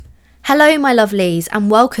Hello my lovelies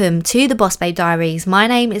and welcome to the Boss Babe Diaries. My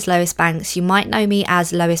name is Lois Banks. You might know me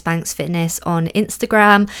as Lois Banks Fitness on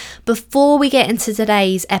Instagram. Before we get into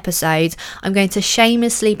today's episode, I'm going to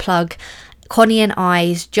shamelessly plug Connie and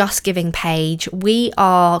I's Just Giving page. We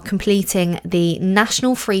are completing the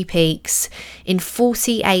National Free Peaks in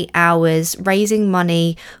 48 hours, raising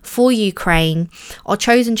money for Ukraine. Our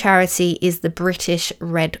chosen charity is the British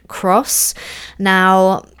Red Cross.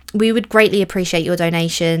 Now, we would greatly appreciate your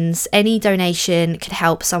donations. Any donation could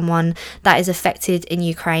help someone that is affected in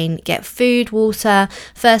Ukraine get food, water,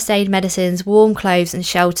 first aid, medicines, warm clothes and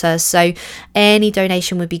shelter. So any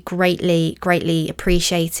donation would be greatly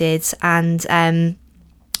appreciated, and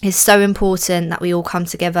it's so important that we all come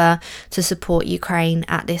together to support Ukraine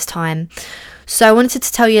at this time. So I wanted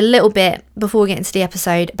to tell you a little bit before we get into the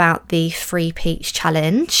episode about the Free Peaks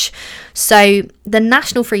Challenge. So the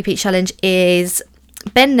National Free Peaks Challenge is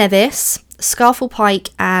Ben Nevis, Scafell Pike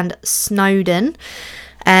and Snowdon.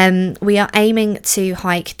 We are aiming to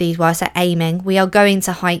hike these, we are going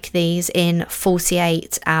to hike these in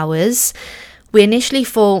 48 hours. We initially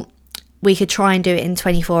thought we could try and do it in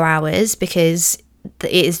 24 hours because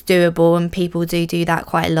it is doable and people do that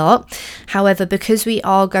quite a lot. However, because we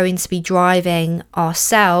are going to be driving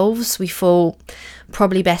ourselves, we thought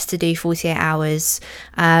probably best to do 48 hours.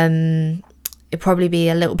 It'd probably be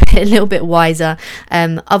a little bit wiser.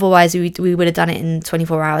 Otherwise, we would have done it in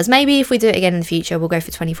 24 hours. Maybe if we do it again in the future, we'll go for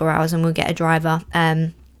 24 hours and we'll get a driver.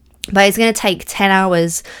 But it's going to take 10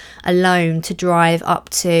 hours alone to drive up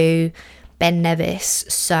to Ben Nevis.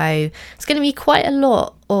 So it's going to be quite a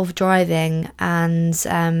lot of driving. And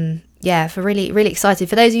for really excited.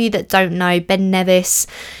 For those of you that don't know, Ben Nevis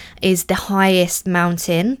is the highest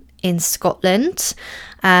mountain in Scotland.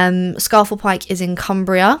 Scafell Pike is in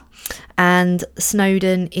Cumbria and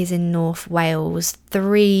Snowdon is in North Wales.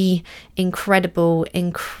 3 incredible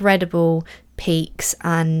peaks,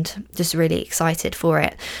 and just really excited for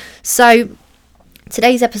it. So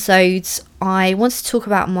today's episodes, I want to talk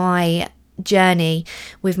about my journey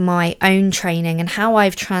with my own training and how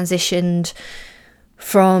I've transitioned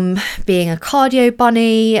from being a cardio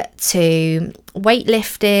bunny to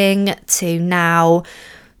weightlifting to now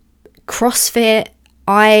CrossFit.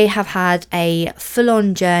 I have had a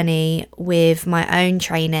full-on journey with my own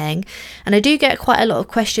training, and I do get quite a lot of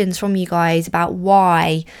questions from you guys about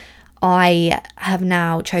why I have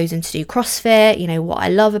now chosen to do CrossFit, what I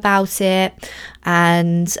love about it,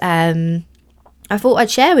 and I thought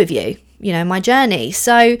I'd share with you, my journey.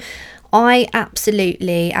 So I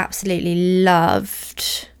absolutely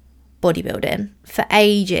loved bodybuilding for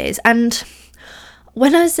ages, and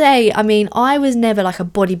when I say, I was never like a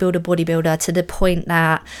bodybuilder to the point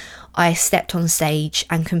that I stepped on stage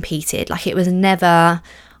and competed. Like, it was never,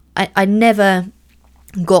 I never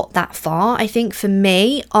got that far. I think for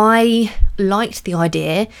me, I liked the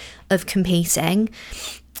idea of competing.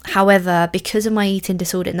 However, because of my eating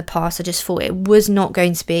disorder in the past, I just thought it was not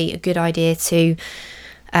going to be a good idea to,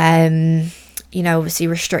 obviously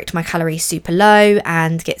restrict my calories super low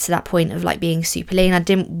and get to that point of like being super lean. I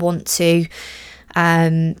didn't want to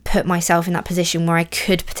put myself in that position where I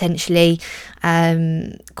could potentially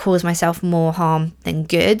cause myself more harm than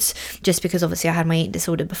good, just because obviously I had my eating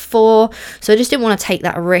disorder before. So I just didn't want to take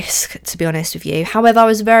that risk, to be honest with you. However, I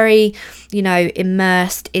was very,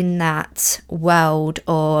 immersed in that world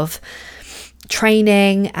of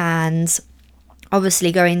training and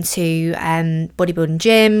obviously going to bodybuilding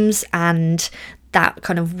gyms and that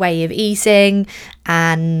kind of way of eating,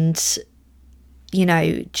 and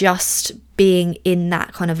just being in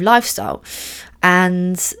that kind of lifestyle.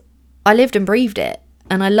 And I lived and breathed it,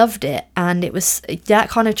 and I loved it. And it was that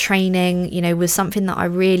kind of training, was something that I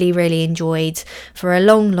really enjoyed for a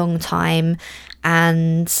long time.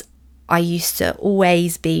 And I used to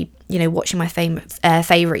always be, watching my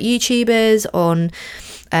favorite YouTubers on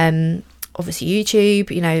obviously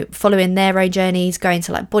YouTube, following their own journeys, going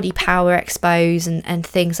to like body power expos and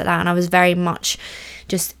things like that. And I was very much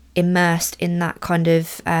just immersed in that kind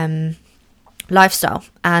of lifestyle,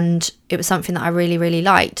 and it was something that I really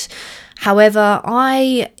liked. However,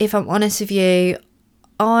 if I'm honest with you,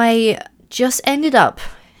 I just ended up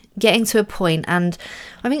getting to a point, and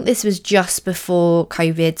I think this was just before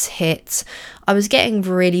COVID hit, I was getting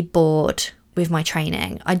really bored with my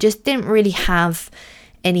training. I just didn't really have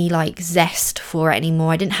any like zest for it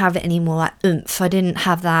anymore. I didn't have it anymore, like oomph. I didn't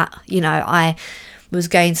have that, I was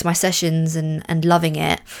going to my sessions and loving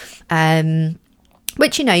it,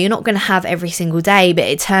 which you're not going to have every single day, but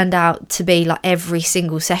it turned out to be like every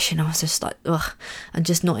single session I was just like, ugh, I'm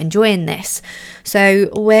just not enjoying this. So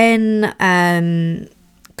when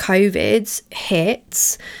COVID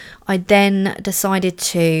hit, I then decided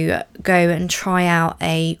to go and try out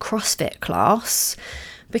a CrossFit class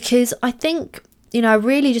because I think, I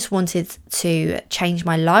really just wanted to change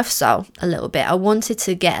my lifestyle a little bit. I wanted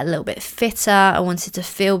to get a little bit fitter. I wanted to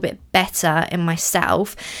feel a bit better in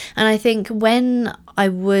myself. And I think when I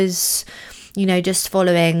was, just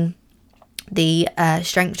following the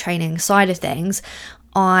strength training side of things,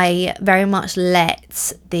 I very much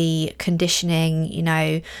let the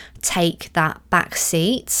conditioning, take that back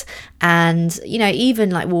seat. And,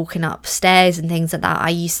 even like walking upstairs and things like that, I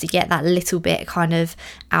used to get that little bit kind of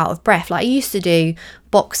out of breath. Like I used to do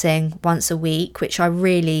boxing once a week, which I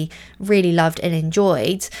really, really loved and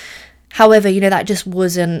enjoyed. However, that just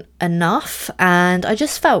wasn't enough, and I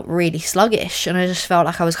just felt really sluggish, and I just felt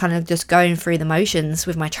like I was kind of just going through the motions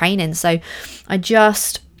with my training. So I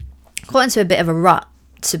just got into a bit of a rut,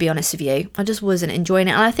 to be honest with you. I just wasn't enjoying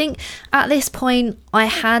it. And I think at this point I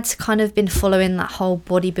had kind of been following that whole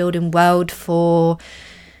bodybuilding world for,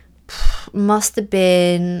 must have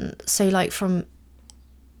been, so like from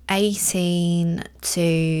 18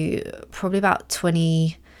 to probably about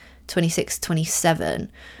 26,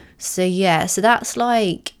 27. So yeah, so that's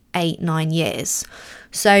like 8-9 years.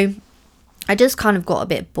 So I just kind of got a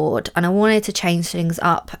bit bored and I wanted to change things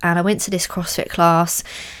up, and I went to this CrossFit class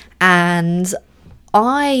and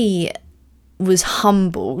I was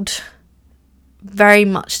humbled, very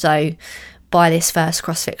much so, by this first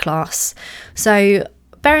CrossFit class. So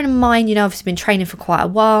bearing in mind, I've obviously been training for quite a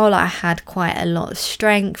while. I had quite a lot of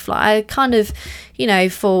strength. Like I kind of,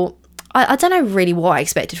 thought, I don't know really what I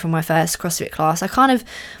expected from my first CrossFit class. I thought,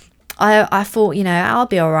 I'll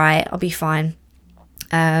be all right. I'll be fine.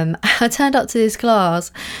 I turned up to this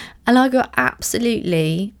class and I got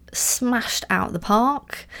absolutely smashed out the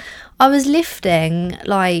park. I was lifting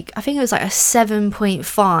I think it was like a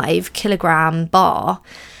 7.5 kilogram bar,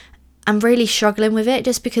 and really struggling with it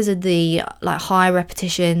just because of the high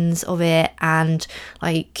repetitions of it and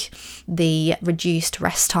the reduced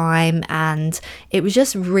rest time, and it was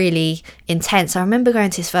just really intense. I remember going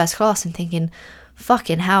to this first class and thinking,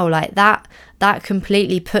 fucking hell, that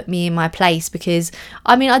completely put me in my place, because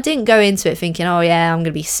I didn't go into it thinking, oh yeah, I'm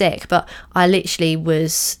gonna be sick, but I literally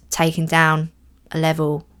was taken down a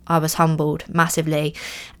level. I was humbled massively.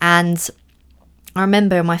 And I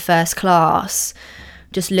remember in my first class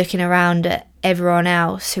just looking around at everyone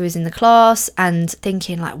else who was in the class and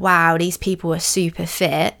thinking wow, these people are super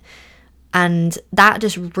fit, and that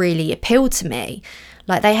just really appealed to me.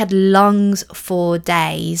 They had lungs for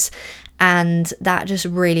days, and that just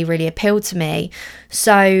really, really appealed to me.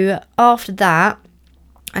 So after that,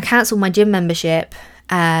 I cancelled my gym membership,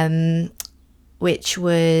 which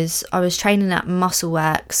was, I was training at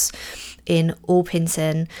Muscleworks in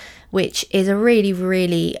Orpington, which is a really,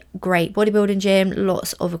 really great bodybuilding gym,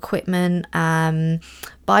 lots of equipment.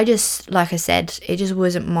 But I just, like I said, it just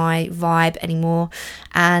wasn't my vibe anymore.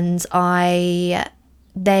 And I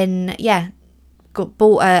then,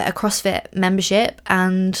 bought a CrossFit membership,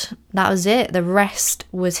 and that was it. The rest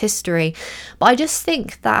was history. But I just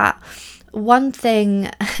think that one thing,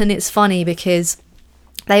 and it's funny because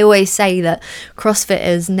they always say that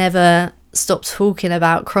CrossFitters never stop talking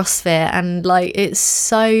about CrossFit, and it's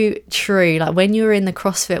so true. When you're in the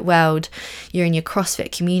CrossFit world, you're in your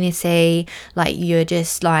CrossFit community, you're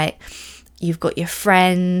just you've got your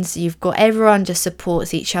friends, you've got everyone just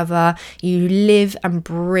supports each other. You live and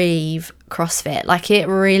breathe CrossFit. It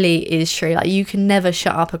really is true. You can never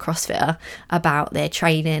shut up a CrossFitter about their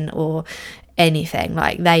training or anything.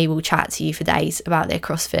 They will chat to you for days about their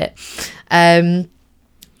CrossFit.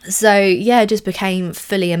 So yeah, I just became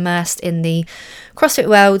fully immersed in the CrossFit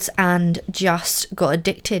world and just got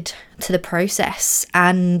addicted to the process.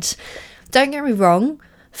 And don't get me wrong,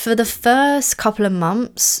 for the first couple of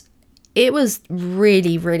months, it was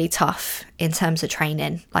really, really tough in terms of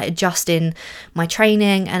training, adjusting my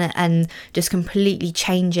training and just completely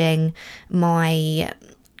changing my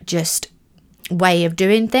just way of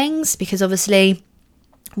doing things. Because obviously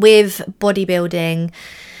with bodybuilding,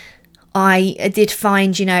 I did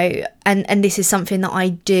find, and this is something that I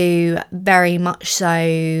do very much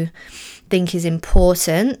so think is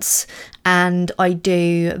important, and I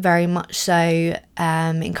do very much so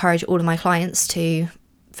encourage all of my clients to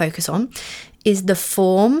focus on, is the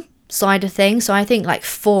form side of things. So I think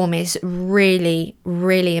form is really,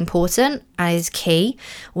 really important and is key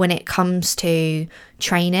when it comes to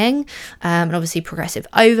training, and obviously progressive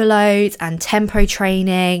overloads and tempo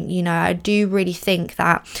training. I do really think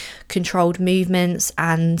that controlled movements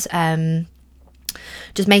and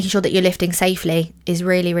just making sure that you're lifting safely is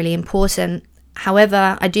really, really important.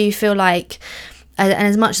 However, I do feel and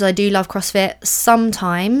as much as I do love CrossFit,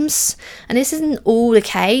 sometimes, and this isn't all the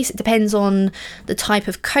case, it depends on the type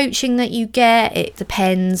of coaching that you get. It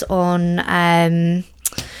depends on,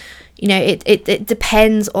 it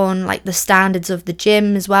depends on like the standards of the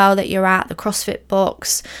gym as well that you're at, the CrossFit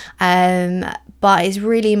box. But it's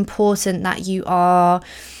really important that you are,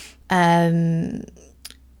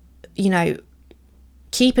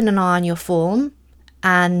 keeping an eye on your form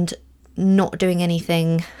and not doing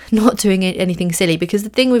anything silly, because the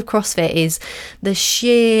thing with CrossFit is the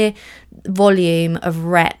sheer volume of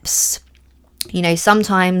reps.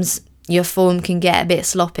 Sometimes your form can get a bit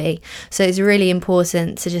sloppy, so it's really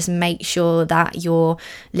important to just make sure that you're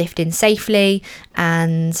lifting safely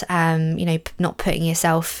and not putting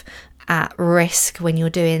yourself at risk when you're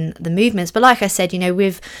doing the movements. But like I said,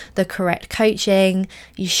 with the correct coaching,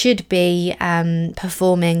 you should be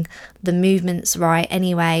performing the movements right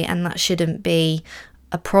anyway, and that shouldn't be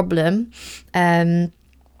a problem.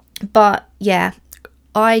 But yeah,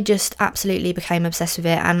 I just absolutely became obsessed with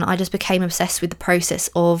it, and I just became obsessed with the process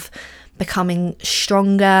of becoming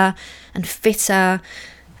stronger and fitter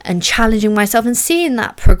and challenging myself and seeing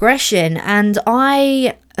that progression. And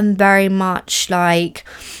I am very much like,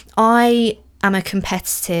 I am a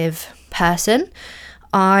competitive person.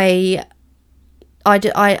 I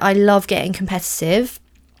love getting competitive,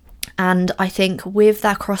 and I think with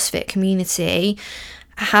that CrossFit community,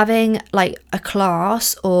 having like a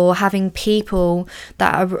class or having people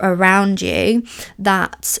that are around you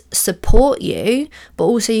that support you but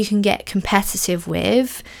also you can get competitive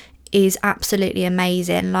with is absolutely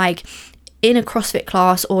amazing. Like in a CrossFit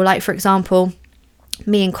class, or like for example,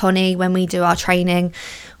 me and Connie, when we do our training,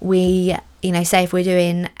 we, say if we're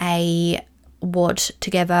doing a WOD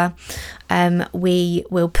together, we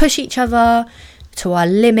will push each other to our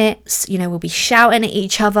limits. We'll be shouting at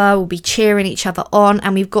each other, we'll be cheering each other on,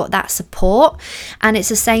 and we've got that support. And it's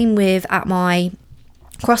the same with at my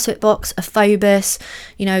CrossFit box, a Phobos.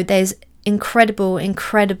 There's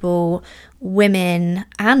incredible women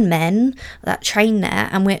and men that train there,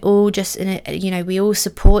 and we're all just in it, we all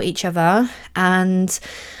support each other. And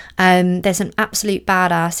there's some absolute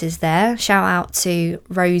badasses there. Shout out to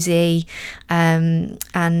Rosie,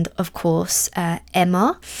 and of course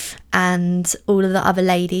Emma, and all of the other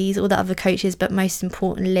ladies, all the other coaches, but most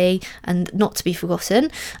importantly, and not to be forgotten,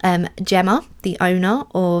 Gemma, the owner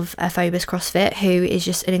of Phobos CrossFit, who is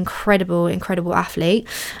just an incredible athlete.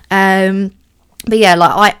 But yeah,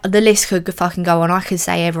 like the list could fucking go on. I could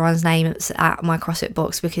say everyone's name at my CrossFit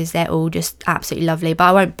box because they're all just absolutely lovely. But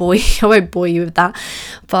I won't bore you with that.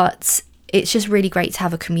 But it's just really great to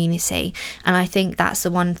have a community, and I think that's the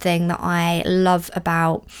one thing that I love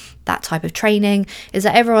about that type of training, is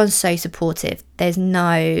that everyone's so supportive. There's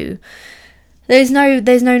no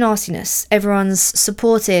nastiness. Everyone's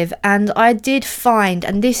supportive. And I did find,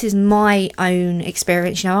 and this is my own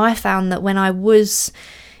experience, I found that when I was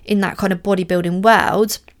in that kind of bodybuilding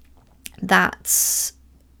world, that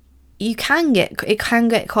it can get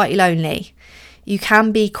quite lonely. You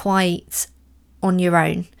can be quite on your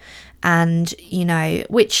own, and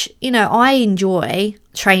which I enjoy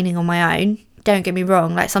training on my own. Don't get me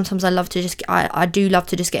wrong, like sometimes I do love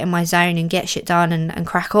to just get in my zone and get shit done and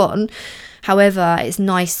crack on. However, it's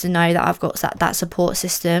nice to know that I've got that support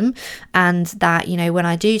system, and that when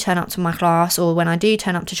I do turn up to my class, or when I do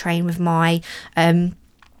turn up to train with my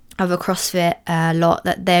other CrossFit lot,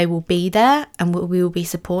 that they will be there and we will be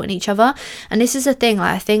supporting each other. And this is the thing,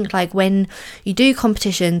 like I think like when you do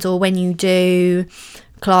competitions or when you do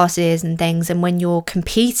classes and things, and when you're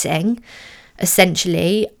competing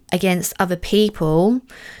essentially against other people,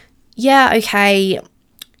 yeah, okay,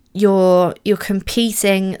 you're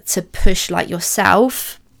competing to push like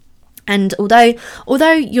yourself. And although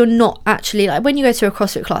you're not actually, like when you go to a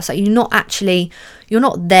CrossFit class, like you're not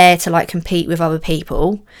there to like compete with other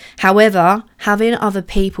people. However, having other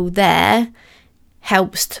people there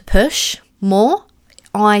helps to push more,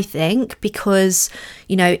 I think, because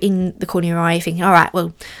in the corner of your eye you're thinking, all right,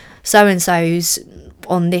 well, so and so's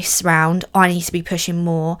on this round, I need to be pushing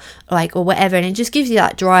more, like, or whatever. And it just gives you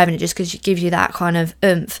that drive, and it just gives you that kind of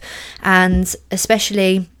oomph. And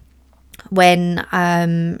especially when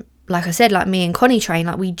like I said, like me and Connie train,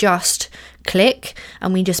 like we just click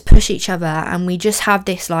and we just push each other, and we just have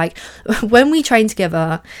this, like, when we train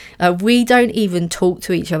together, we don't even talk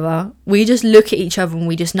to each other. We just look at each other and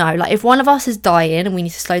we just know, like, if one of us is dying and we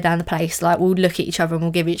need to slow down the pace, like, we'll look at each other and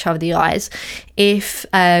we'll give each other the eyes. If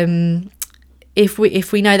we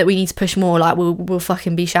know that we need to push more, like, we'll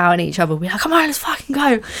fucking be shouting at each other. We're like, come on, let's fucking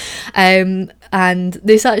go. And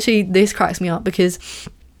this cracks me up, because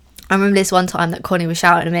I remember this one time that Connie was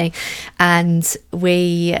shouting at me, and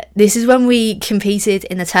this is when we competed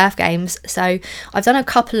in the turf games. So I've done a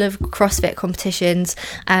couple of CrossFit competitions,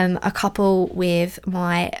 a couple with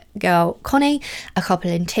my girl Connie, a couple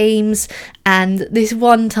in teams, and this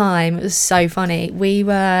one time, it was so funny, we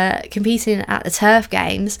were competing at the turf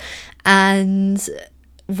games, and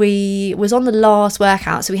we was on the last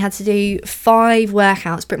workout, so we had to do 5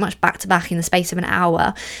 workouts pretty much back to back in the space of an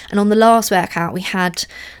hour. And on the last workout, we had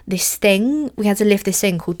this thing, we had to lift this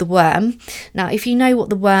thing called the worm. Now, if you know what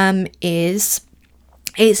the worm is,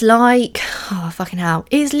 it's like, oh fucking hell,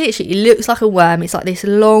 it's literally, it looks like a worm. It's like this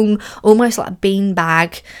long, almost like a bean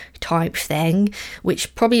bag type thing,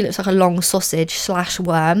 which probably looks like a long sausage /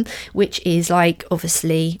 worm, which is like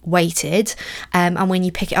obviously weighted, and when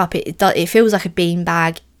you pick it up, it feels like a bean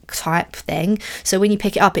bag type thing. So when you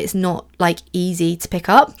pick it up, it's not like easy to pick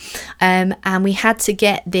up, and we had to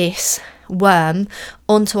get this worm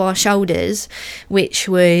onto our shoulders, which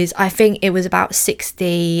was, I think it was about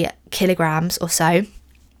 60 kilograms or so.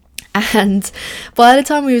 And by the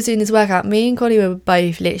time we were doing this workout, me and Connie were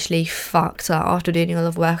both literally fucked up after doing all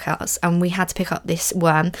of workouts, and we had to pick up this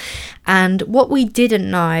worm. And what we didn't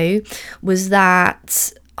know was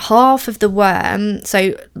that half of the worm,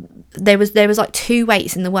 so there was like 2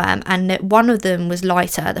 weights in the worm, and one of them was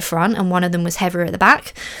lighter at the front and one of them was heavier at the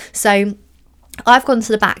back. So I've gone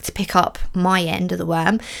to the back to pick up my end of the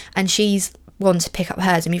worm, and she's gone to pick up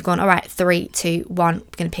hers, and we've gone, all right, 3, 2, 1, we're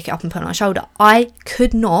going to pick it up and put it on our shoulder. I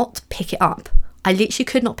could not pick it up. I literally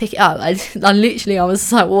could not pick it up. I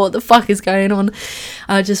was like, what the fuck is going on?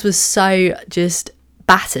 I just was so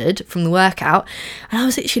battered from the workout, and I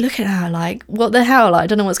was literally looking at her like, what the hell, like, I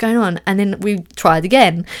don't know what's going on. And then we tried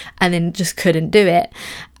again, and then just couldn't do it,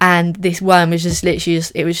 and this worm was just literally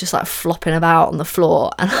it was just like flopping about on the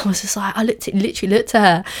floor. And I was just like, I literally looked at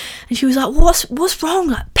her, and she was like, what's wrong,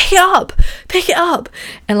 like, pick it up.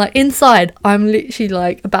 And like inside, I'm literally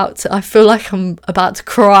like I feel like I'm about to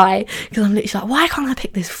cry, because I'm literally like, why can't I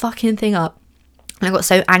pick this fucking thing up? And I got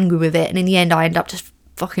so angry with it, and in the end I ended up just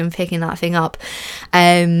fucking picking that thing up.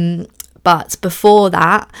 But before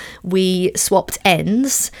that, we swapped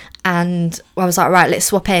ends, and I was like, right, let's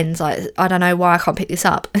swap ends, like, I don't know why I can't pick this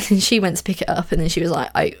up. And then she went to pick it up, and then she was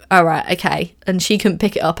like, oh, all right, okay. And she couldn't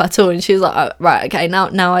pick it up at all, and she was like, oh, right, okay,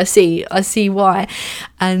 now I see why.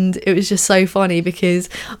 And it was just so funny, because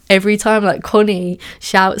every time like Connie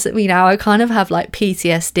shouts at me now, I kind of have like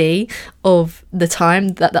PTSD of the time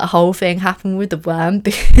that whole thing happened with the worm,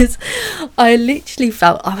 because I literally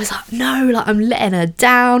felt, I was like, no, like, I'm letting her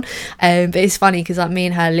down. But it's funny, because like me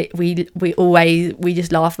and her, we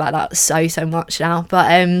just laugh about that so much now.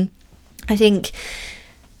 But I think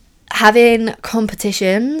having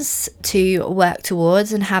competitions to work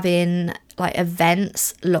towards and having like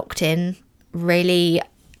events locked in really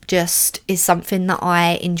just is something that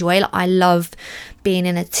I enjoy. Like, I love being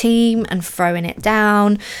in a team and throwing it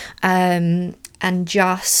down, and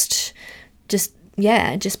just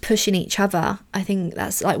pushing each other. I think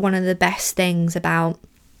that's like one of the best things about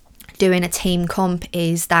doing a team comp,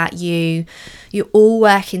 is that you're all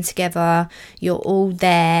working together, you're all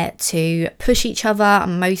there to push each other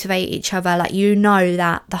and motivate each other. Like, you know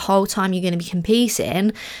that the whole time you're going to be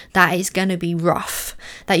competing, that is going to be rough,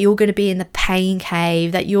 that you're going to be in the pain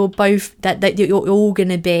cave, that you're all going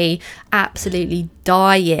to be absolutely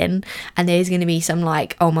dying, and there's going to be some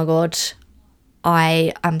like, oh my god,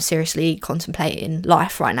 I am seriously contemplating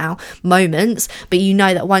life right now moments. But you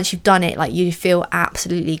know that once you've done it, like, you feel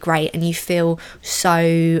absolutely great, and you feel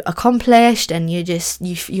so accomplished, and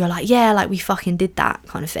you're like, yeah, like, we fucking did that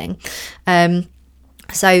kind of thing.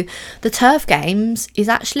 So the turf games is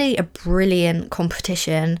actually a brilliant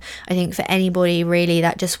competition, I think, for anybody really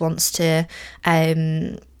that just wants to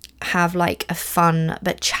have like a fun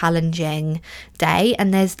but challenging day.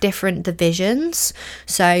 And there's different divisions,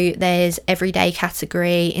 so there's everyday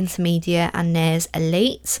category, intermediate, and there's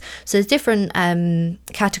elite. So there's different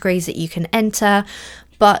categories that you can enter.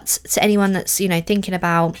 But to anyone that's thinking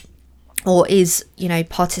about or is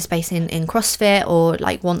participating in CrossFit, or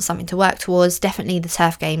like wants something to work towards, definitely the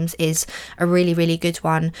turf games is a really, really good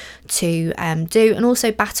one to do. And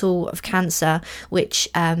also Battle of Cancer, which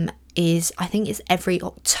is, I think it's every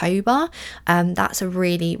October. That's a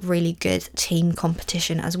really, really good team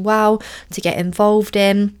competition as well to get involved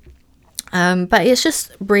in. But it's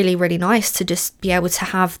just really, really nice to just be able to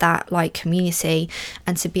have that like community,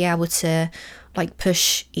 and to be able to like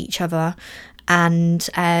push each other. And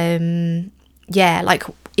like,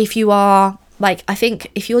 if you are like, I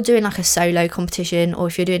think if you're doing like a solo competition, or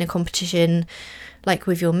if you're doing a competition like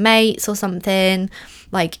with your mates or something,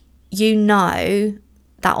 like,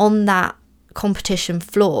 that on that competition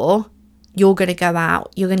floor, you're going to go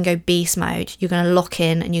out, you're going to go beast mode, you're going to lock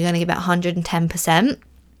in, and you're going to give it 110%.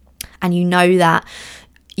 And you know that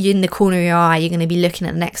in the corner of your eye, you're going to be looking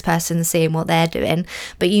at the next person and seeing what they're doing.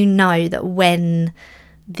 But you know that when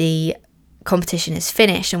the competition is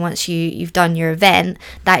finished and once you've done your event,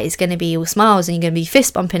 that is going to be all smiles, and you're going to be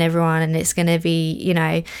fist bumping everyone, and it's going to be, you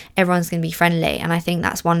know, everyone's going to be friendly. And I think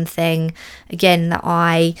that's one thing, again, that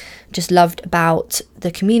I just loved about the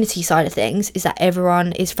community side of things, is that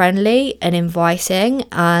everyone is friendly and inviting.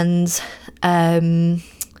 And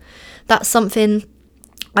that's something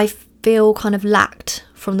I feel kind of lacked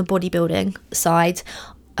from the bodybuilding side.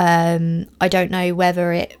 I don't know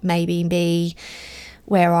whether it maybe be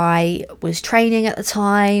where I was training at the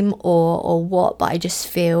time or what, but I just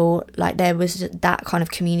feel like there was that kind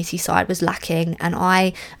of community side was lacking. And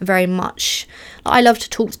I very much, I love to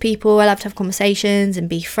talk to people, I love to have conversations and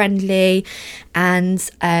be friendly, and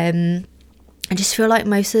I just feel like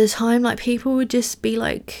most of the time, like, people would just be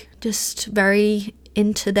like just very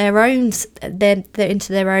into their own, they're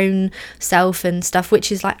into their own self and stuff, which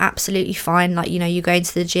is like absolutely fine. Like, you know, you go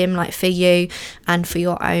into the gym like for you and for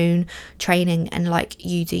your own training, and like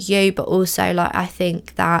you do you, but also like I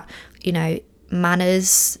think that, you know,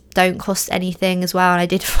 manners don't cost anything as well. And I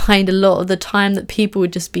did find a lot of the time that people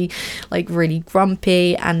would just be like really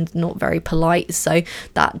grumpy and not very polite, so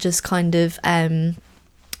that just kind of that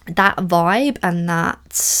vibe and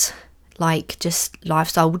that like just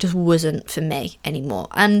lifestyle just wasn't for me anymore.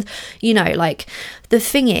 And you know, like, the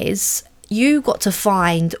thing is, you got to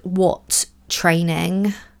find what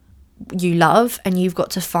training you love, and you've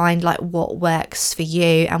got to find like what works for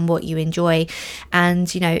you and what you enjoy.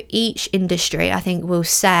 And you know, each industry, I think, will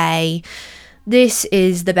say this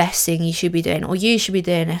is the best thing you should be doing, or you should be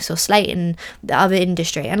doing this, or slating the other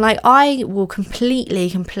industry. And like, I will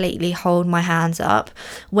completely hold my hands up.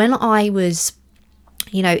 When I was,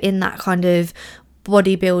 you know, in that kind of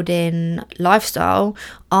bodybuilding lifestyle,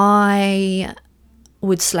 I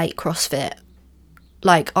would slate CrossFit.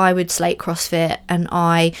 Like, I would slate CrossFit, and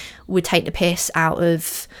I would take the piss out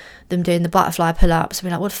of them doing the butterfly pull-ups and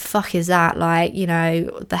be like, what the fuck is that? Like, you know,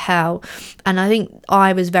 what the hell? And I think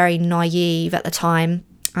I was very naive at the time,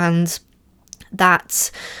 and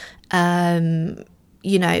that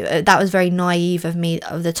you know, that was very naive of me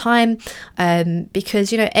of the time,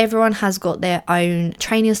 because, you know, everyone has got their own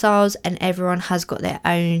training styles, and everyone has got their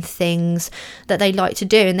own things that they like to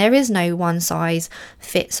do, and there is no one size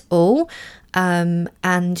fits all.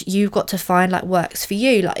 And you've got to find like works for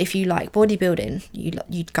you. Like, if you like bodybuilding,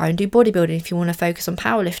 you'd go and do bodybuilding. If you want to focus on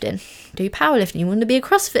powerlifting, do powerlifting. You want to be a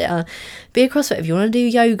CrossFitter, be a CrossFitter. If you want to do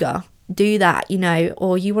yoga, do that, you know,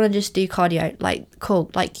 or you want to just do cardio, like,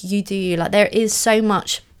 cool, like, you do you. Like, there is so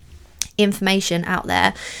much information out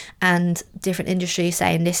there, and different industries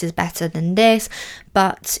saying this is better than this,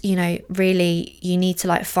 but you know, really you need to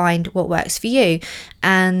like find what works for you.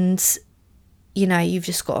 And you know, you've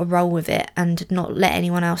just got to roll with it and not let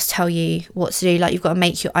anyone else tell you what to do. Like, you've got to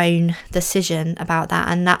make your own decision about that.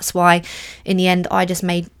 And that's why in the end I just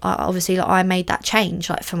made, obviously, like, I made that change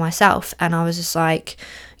like for myself, and I was just like,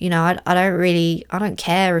 you know, I don't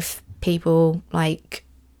care if people like,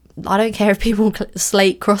 I don't care if people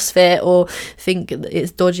slate CrossFit or think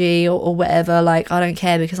it's dodgy or whatever. Like, I don't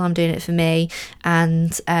care, because I'm doing it for me.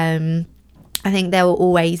 And I think there will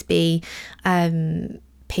always be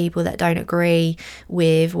people that don't agree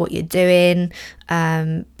with what you're doing,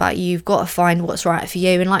 but you've got to find what's right for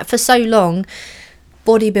you. And like, for so long,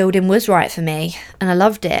 bodybuilding was right for me, and I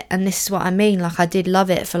loved it. And this is what I mean, like, I did love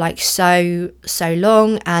it for like so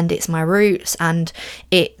long, and it's my roots, and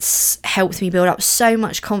it's helped me build up so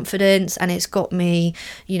much confidence, and it's got me,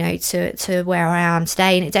 you know, to where I am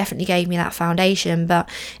today. And it definitely gave me that foundation, but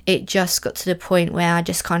it just got to the point where I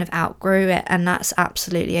just kind of outgrew it, and that's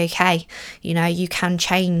absolutely okay. You know, you can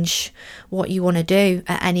change what you want to do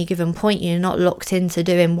at any given point. You're not locked into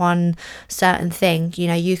doing one certain thing. You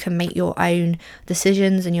know, you can make your own decisions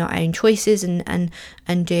and your own choices,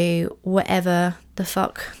 and do whatever the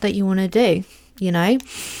fuck that you want to do, you know.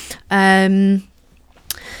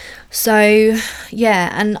 So yeah,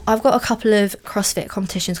 and I've got a couple of CrossFit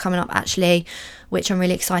competitions coming up actually, which I'm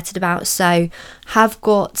really excited about. So have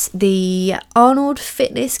got the Arnold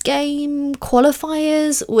Fitness Game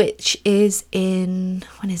qualifiers, which is in,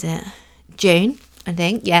 when is it? June, I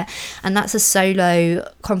think. Yeah, and that's a solo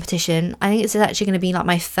competition. I think it's actually going to be like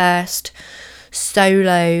my first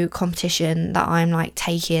solo competition that I'm like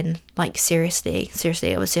taking like seriously.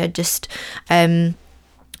 Obviously I just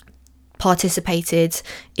participated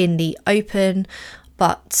in the Open,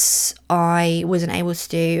 but I wasn't able to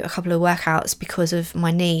do a couple of workouts because of my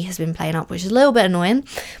knee has been playing up, which is a little bit annoying,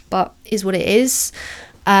 but is what it is.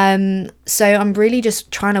 So I'm really just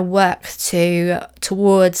trying to work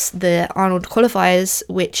towards the Arnold qualifiers,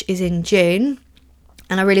 which is in June.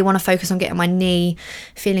 And I really want to focus on getting my knee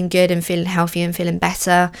feeling good and feeling healthy and feeling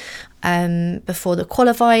better before the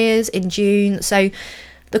qualifiers in June. So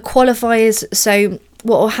the qualifiers, so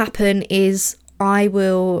what will happen is I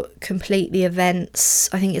will complete the events.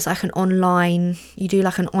 I think it's like you do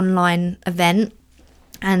like an online event.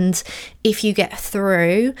 And if you get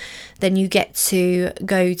through, then you get to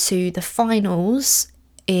go to the finals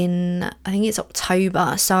in, I think it's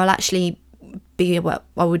October. So I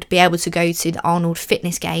would be able to go to the Arnold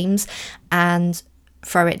Fitness Games and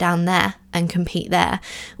throw it down there and compete there,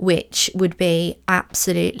 which would be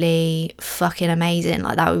absolutely fucking amazing.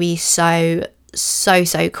 Like, that would be so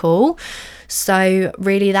cool. So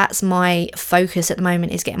really, that's my focus at the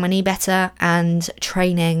moment, is getting my knee better and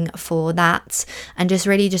training for that, and just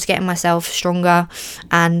getting myself stronger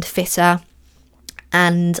and fitter.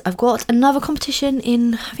 And I've got another competition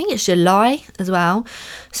in, I think it's July as well.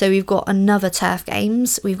 So we've got another turf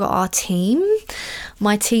games. We've got our team,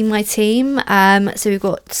 my team. So we've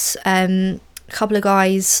got a couple of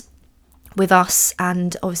guys with us,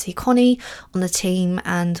 and obviously Connie on the team,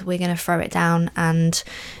 and we're going to throw it down and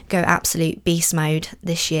go absolute beast mode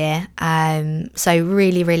this year. So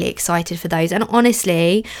really excited for those. And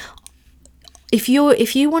honestly, if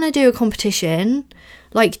you want to do a competition,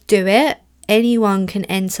 like, do it. Anyone can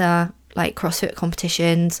enter like CrossFit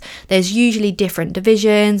competitions. There's usually different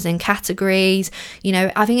divisions and categories. You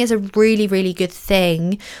know, I think it's a really good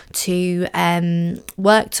thing to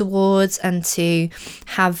work towards and to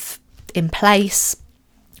have in place,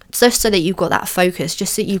 just so that you've got that focus,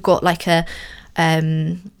 just so you've got like a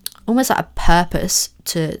almost like a purpose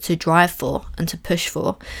to drive for and to push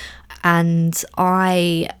for. And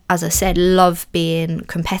I, as I said, love being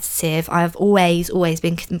competitive. I've always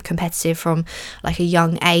been competitive from like a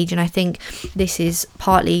young age, and I think this is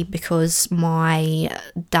partly because my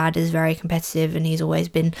dad is very competitive and he's always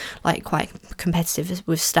been like quite competitive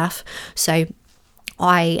with stuff. So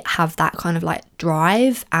I have that kind of like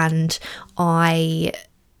drive, and it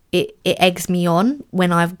eggs me on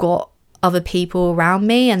when I've got other people around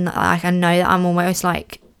me, and like I know that I'm almost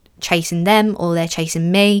like chasing them or they're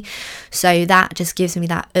chasing me. So that just gives me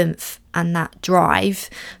that oomph and that drive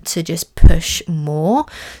to just push more.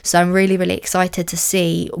 So I'm really excited to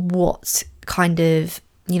see what kind of,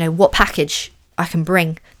 you know, what package I can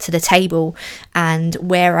bring to the table and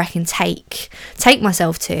where I can take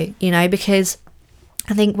myself to, you know, because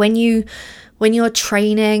I think when you're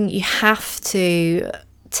training, you have to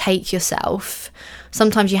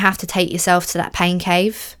sometimes you have to take yourself to that pain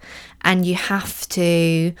cave, and you have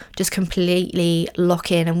to just completely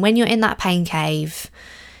lock in. And when you're in that pain cave,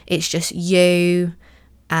 it's just you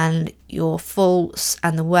and your thoughts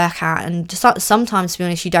and the workout. And just sometimes, to be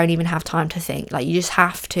honest, you don't even have time to think. Like, you just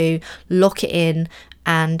have to lock it in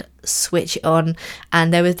and switch it on.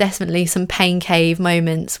 And there was definitely some pain cave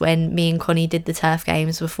moments when me and Connie did the turf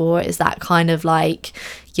games before. It's that kind of like,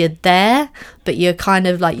 you're there, but you're kind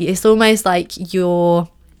of like, it's almost like you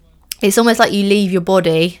leave your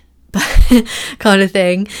body kind of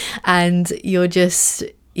thing, and you're just,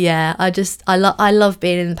 yeah, I love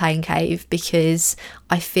being in the pain cave, because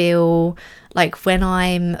I feel like when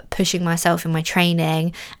I'm pushing myself in my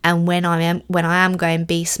training, and when I am going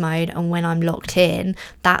beast mode, and when I'm locked in,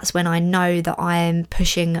 that's when I know that I am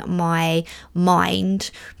pushing my mind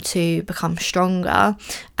to become stronger,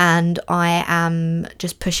 and I am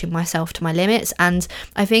just pushing myself to my limits. And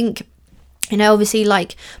I think, you know, obviously,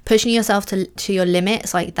 like, pushing yourself to your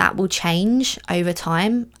limits, like, that will change over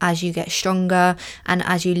time as you get stronger and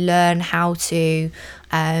as you learn how to,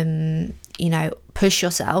 you know, push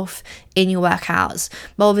yourself in your workouts.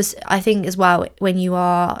 But obviously, I think as well, when you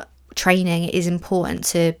are training, it is important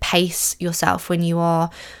to pace yourself. When you are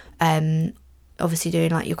obviously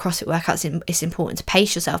doing like your CrossFit workouts, it's important to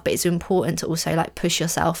pace yourself, but it's important to also like push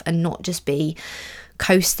yourself and not just be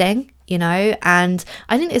coasting, you know. And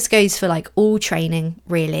I think this goes for like all training,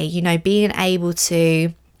 really, you know, being able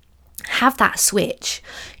to have that switch,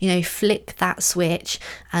 you know, flick that switch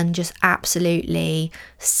and just absolutely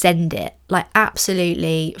send it, like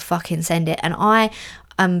absolutely fucking send it. And I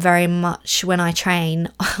am very much, when I train,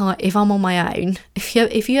 if I'm on my own, if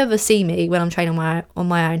you ever see me when I'm training on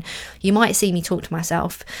my own, you might see me talk to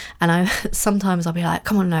myself, and sometimes I'll be like,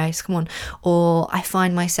 come on Lois, come on, or I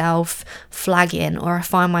find myself flagging, or I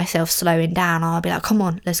find myself slowing down, I'll be like, come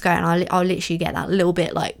on, let's go. And I'll literally get that little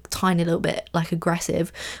bit, like tiny little bit, like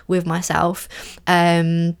aggressive with myself.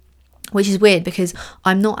 which is weird because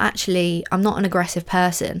I'm not an aggressive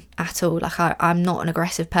person at all. Like I'm not an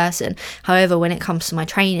aggressive person. However, when it comes to my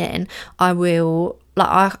training, I will,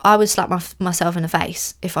 like, I would slap myself in the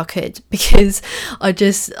face if I could, because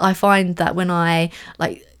I find that when I,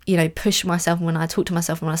 like, you know, push myself, and when I talk to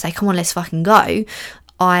myself and when I say, come on, let's fucking go,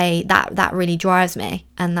 that really drives me,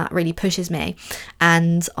 and that really pushes me,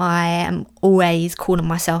 and I am always calling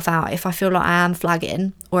myself out if I feel like I am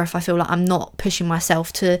flagging, or if I feel like I'm not pushing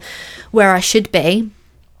myself to where I should be.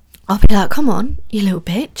 I'll be like, come on, you little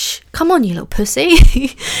bitch, come on, you little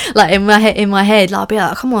pussy. Like in my head, like, I'll be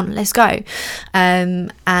like, come on, let's go.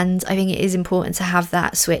 And I think it is important to have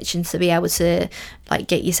that switch, and to be able to, like,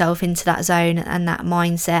 get yourself into that zone and that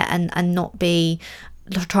mindset, and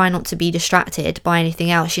try not to be distracted by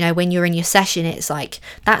anything else. You know, when you're in your session, it's like,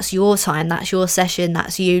 that's your time, that's your session,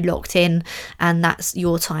 that's you locked in, and that's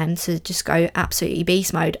your time to just go absolutely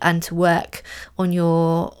beast mode and to work on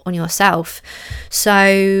yourself.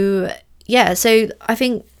 So yeah, so I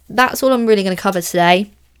think that's all I'm really going to cover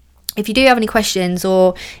today. If you do have any questions,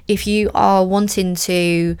 or if you are wanting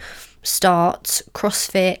to start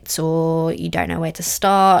CrossFit, or you don't know where to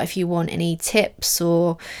start, if you want any tips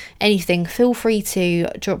or anything, feel free to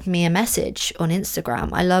drop me a message on Instagram.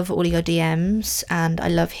 I love all of your DMs, and I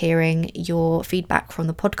love hearing your feedback from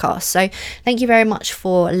the podcast. So thank you very much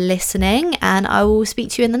for listening, and I will speak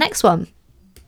to you in the next one.